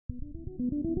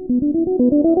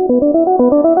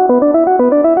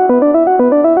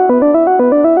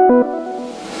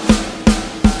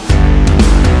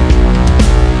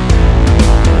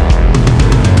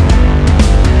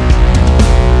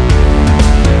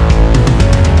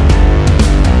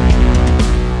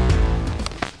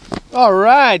All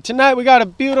right, tonight we got a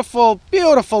beautiful,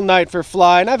 beautiful night for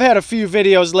flying. I've had a few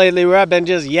videos lately where I've been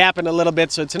just yapping a little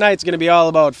bit, so tonight's going to be all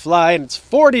about flying. It's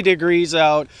 40 degrees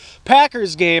out.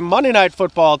 Packers game, Monday Night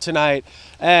Football tonight.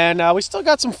 And we still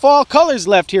got some fall colors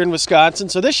left here in Wisconsin,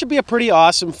 so this should be a pretty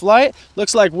awesome flight.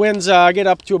 Looks like winds get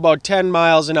up to about 10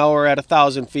 miles an hour at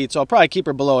 1,000 feet, so I'll probably keep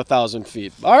her below 1,000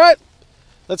 feet. All right,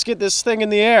 let's get this thing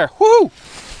in the air. Woo!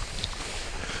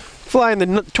 Flying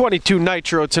the 22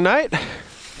 Nitro tonight.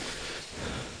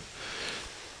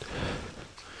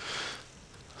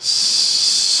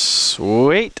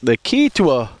 Sweet. The key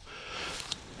to a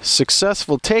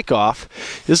successful takeoff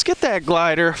is get that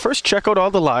glider, first check out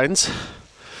all the lines,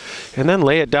 and then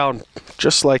lay it down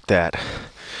just like that.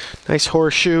 Nice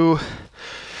horseshoe.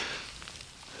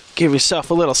 Give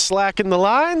yourself a little slack in the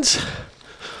lines.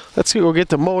 Let's go get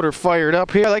the motor fired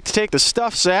up here. I like to take the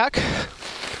stuff sack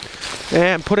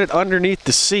and put it underneath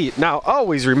the seat. Now,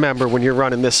 always remember when you're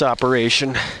running this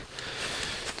operation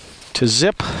to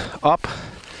zip up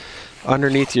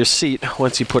underneath your seat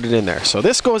once you put it in there. So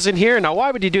this goes in here. Now, why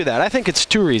would you do that? I think it's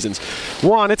two reasons.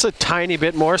 One, it's a tiny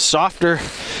bit more softer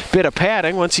bit of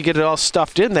padding. Once you get it all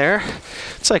stuffed in there,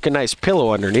 it's like a nice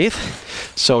pillow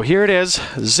underneath. So here it is,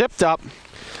 zipped up,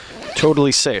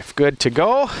 totally safe, good to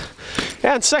go.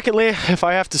 And secondly, if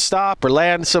I have to stop or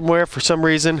land somewhere for some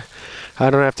reason, I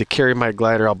don't have to carry my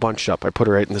glider all bunched up. I put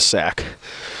it right in the sack.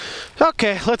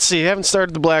 Okay, let's see. I haven't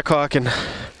started the Black Hawk in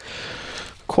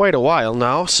quite a while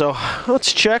now, so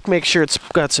let's check, make sure it's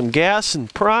got some gas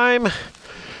and prime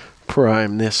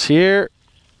this here.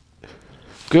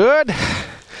 Good.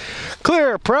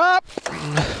 Clear prop.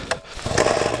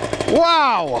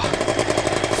 Wow,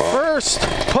 first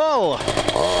pull.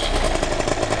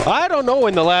 I don't know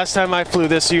when the last time I flew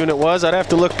this unit was. I'd have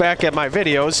to look back at my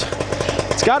videos.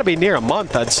 It's got to be near a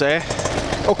month, I'd say.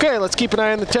 Okay, let's keep an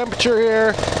eye on the temperature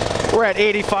here. We're at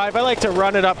 85. I like to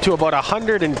run it up to about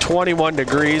 121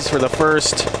 degrees for the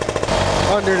first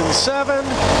 107,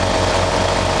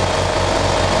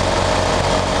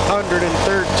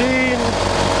 113,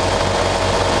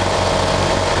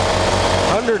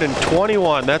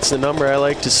 121. That's the number I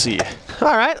like to see.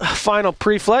 All right, final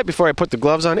pre-flight before I put the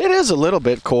gloves on. It is a little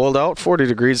bit cold out. 40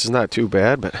 degrees is not too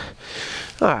bad, but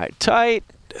all right, tight.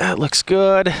 That looks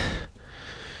good.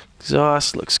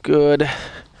 Exhaust looks good.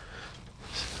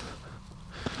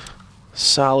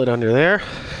 Solid under there.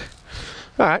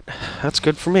 All right, that's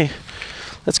good for me.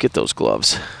 Let's get those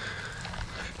gloves.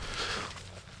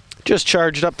 Just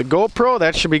charged up the GoPro.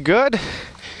 That should be good.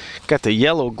 Got the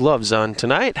yellow gloves on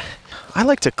tonight. I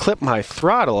like to clip my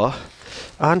throttle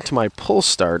onto my pull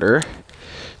starter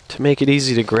to make it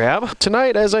easy to grab.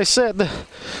 Tonight, as I said,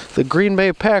 the Green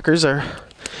Bay Packers are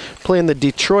playing the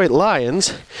Detroit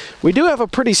Lions. We do have a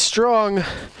pretty strong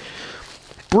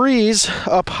breeze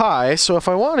up high, so if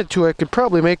I wanted to, I could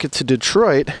probably make it to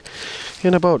Detroit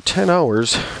in about 10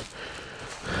 hours.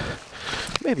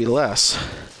 Maybe less.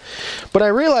 But I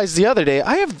realized the other day,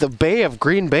 I have the Bay of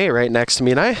Green Bay right next to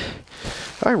me, and I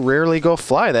rarely go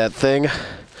fly that thing.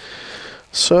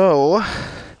 So,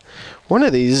 one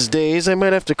of these days, I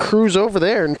might have to cruise over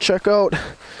there and check out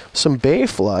some bay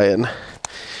flying.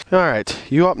 Alright,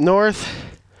 you up north?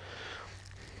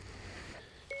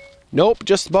 Nope,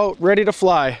 just about ready to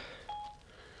fly.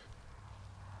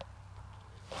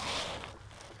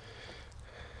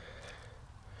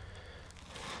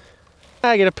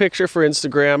 I get a picture for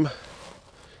Instagram.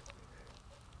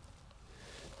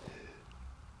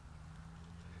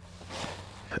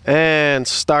 And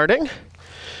starting.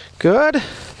 Good.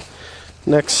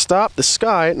 Next stop, the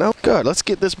sky. Now, good. Let's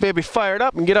get this baby fired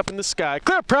up and get up in the sky.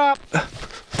 Clear prop.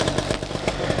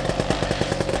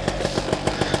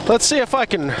 Let's see if I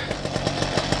can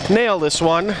nail this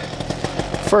one.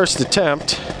 First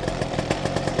attempt.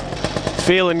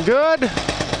 Feeling good.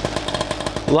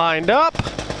 Lined up.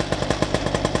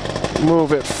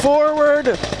 Move it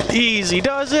forward. Easy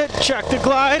does it. Check the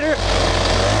glider.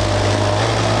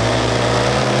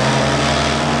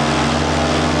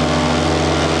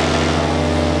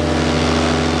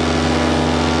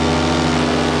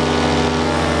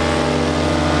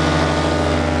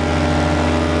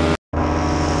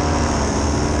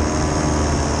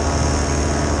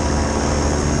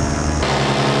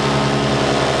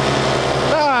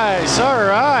 All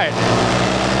right.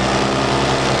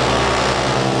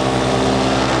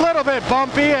 A little bit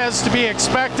bumpy as to be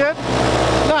expected.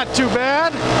 Not too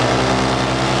bad.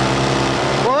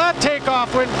 Well, that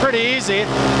takeoff went pretty easy.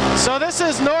 So this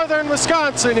is northern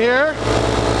Wisconsin here.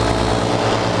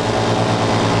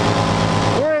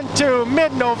 We're into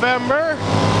mid-November.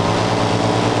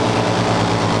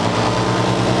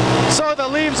 So the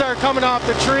leaves are coming off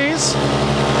the trees.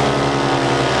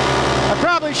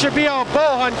 Probably should be out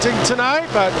bow hunting tonight,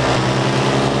 but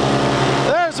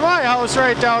there's my house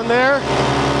right down there.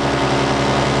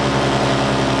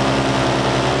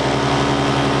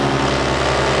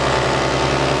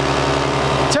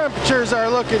 Temperatures are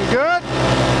looking good.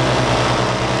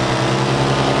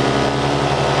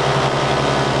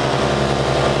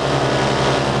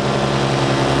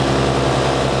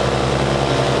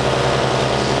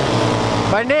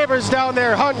 My neighbor's down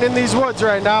there hunting in these woods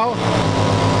right now.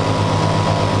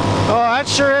 Oh, that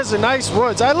sure is a nice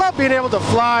woods. I love being able to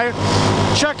fly,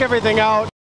 check everything out.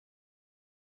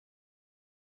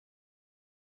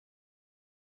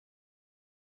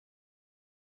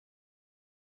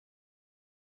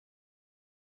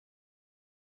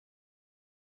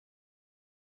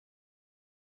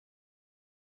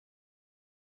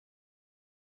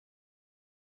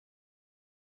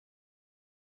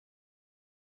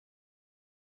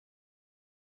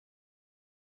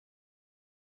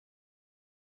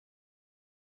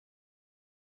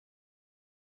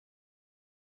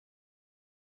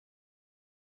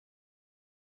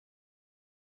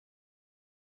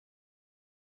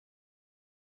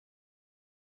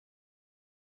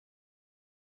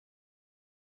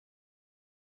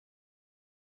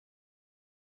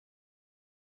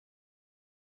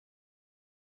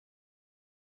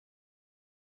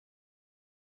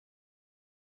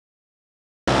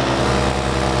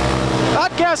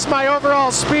 I'd guess my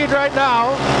overall speed right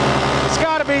now has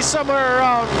got to be somewhere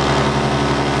around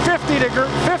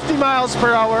 50 miles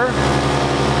per hour.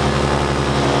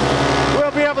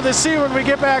 We'll be able to see when we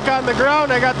get back on the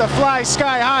ground. I got the Fly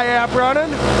Sky High app running.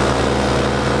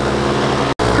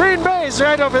 Green Bay's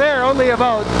right over there, only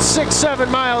about 6-7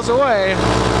 miles away.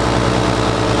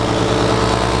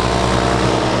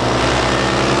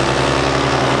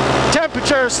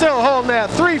 Temperature is still holding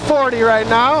at 340 right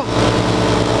now.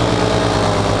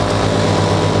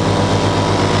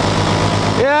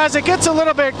 Yeah, as it gets a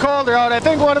little bit colder out, I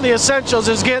think one of the essentials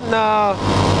is getting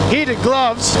heated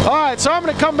gloves. Alright, so I'm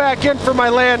going to come back in for my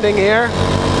landing here.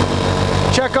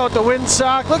 Check out the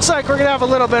windsock. Looks like we're going to have a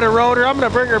little bit of rotor. I'm going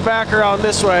to bring her back around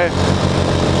this way.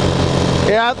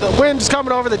 Yeah, the wind's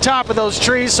coming over the top of those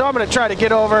trees, so I'm going to try to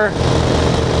get over,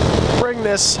 bring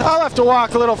this. I'll have to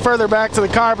walk a little further back to the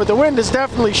car, but the wind has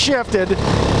definitely shifted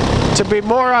to be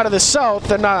more out of the south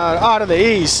than out of the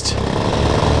east.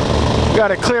 Got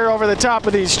to clear over the top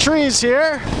of these trees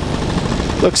here.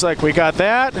 Looks like we got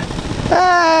that.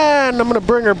 And I'm going to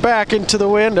bring her back into the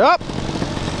wind. Oh,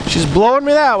 she's blowing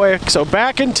me that way. So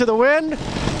back into the wind.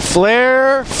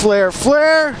 Flare, flare,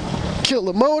 flare. Kill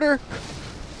the motor.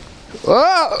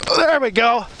 Oh, there we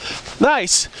go.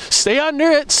 Nice. Stay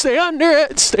under it, stay under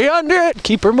it, stay under it.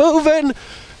 Keep her moving.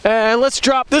 And let's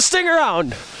drop this thing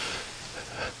around.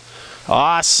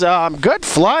 Awesome. Good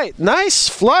flight. Nice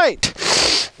flight.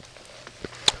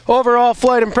 Overall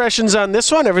flight impressions on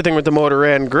this one, everything with the motor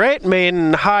ran great.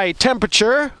 Main high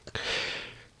temperature.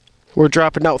 We're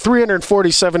dropping out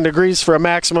 347 degrees for a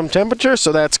maximum temperature,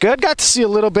 so that's good. Got to see a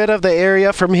little bit of the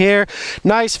area from here.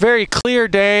 Nice, very clear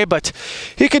day, but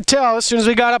you could tell as soon as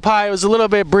we got up high, it was a little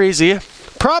bit breezy.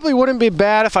 Probably wouldn't be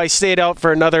bad if I stayed out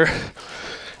for another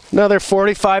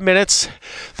 45 minutes.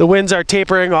 The winds are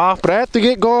tapering off, but I have to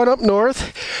get going up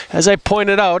north. As I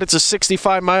pointed out, it's a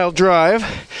 65-mile drive.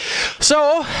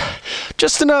 So,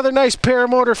 just another nice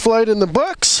paramotor flight in the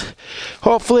books.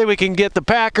 Hopefully we can get the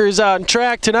Packers on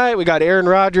track tonight. We got Aaron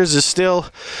Rodgers is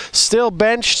still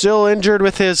benched, still injured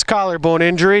with his collarbone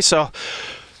injury. So,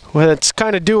 well, it's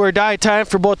kind of do or die time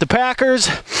for both the Packers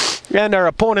and our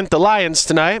opponent, the Lions,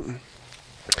 tonight.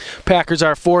 Packers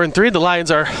are 4-3. The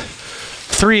Lions are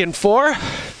 3-4.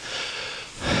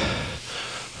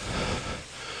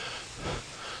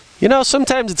 You know,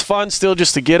 sometimes it's fun still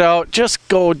just to get out, just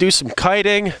go do some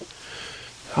kiting.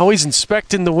 Always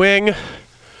inspecting the wing,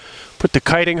 put the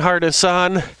kiting harness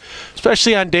on,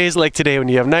 especially on days like today when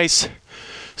you have nice,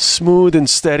 smooth and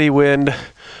steady wind,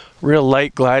 real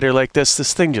light glider like this.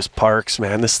 This thing just parks,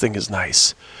 man. This thing is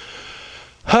nice.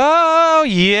 Oh,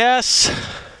 yes.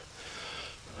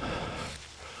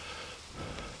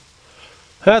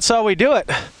 That's how we do it.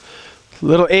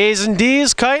 Little A's and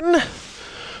D's kiting.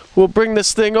 We'll bring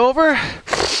this thing over.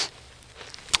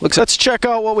 Let's check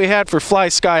out what we had for Fly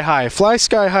Sky High. Fly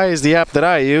Sky High is the app that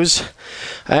I use.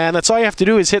 And that's all you have to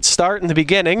do is hit start in the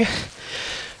beginning.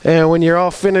 And when you're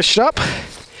all finished up,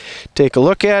 take a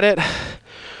look at it.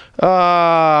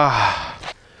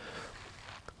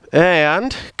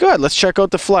 And good, let's check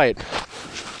out the flight.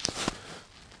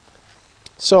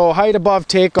 So height above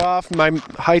takeoff, my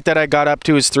height that I got up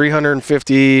to is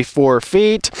 354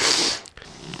 feet.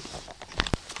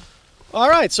 All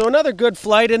right, so another good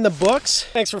flight in the books.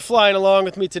 Thanks for flying along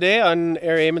with me today on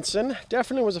Air Amundsen.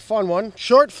 Definitely was a fun one.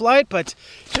 Short flight, but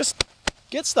just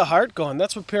gets the heart going.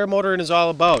 That's what paramotoring is all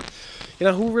about. You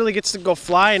know, who really gets to go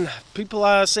flying?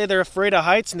 People say they're afraid of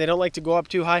heights and they don't like to go up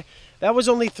too high. That was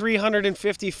only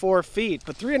 354 feet,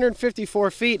 but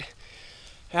 354 feet,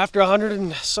 after 100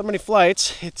 and so many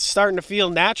flights, it's starting to feel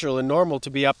natural and normal to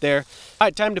be up there. All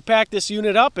right, time to pack this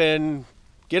unit up and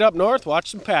get up north,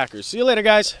 watch some Packers. See you later,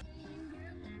 guys.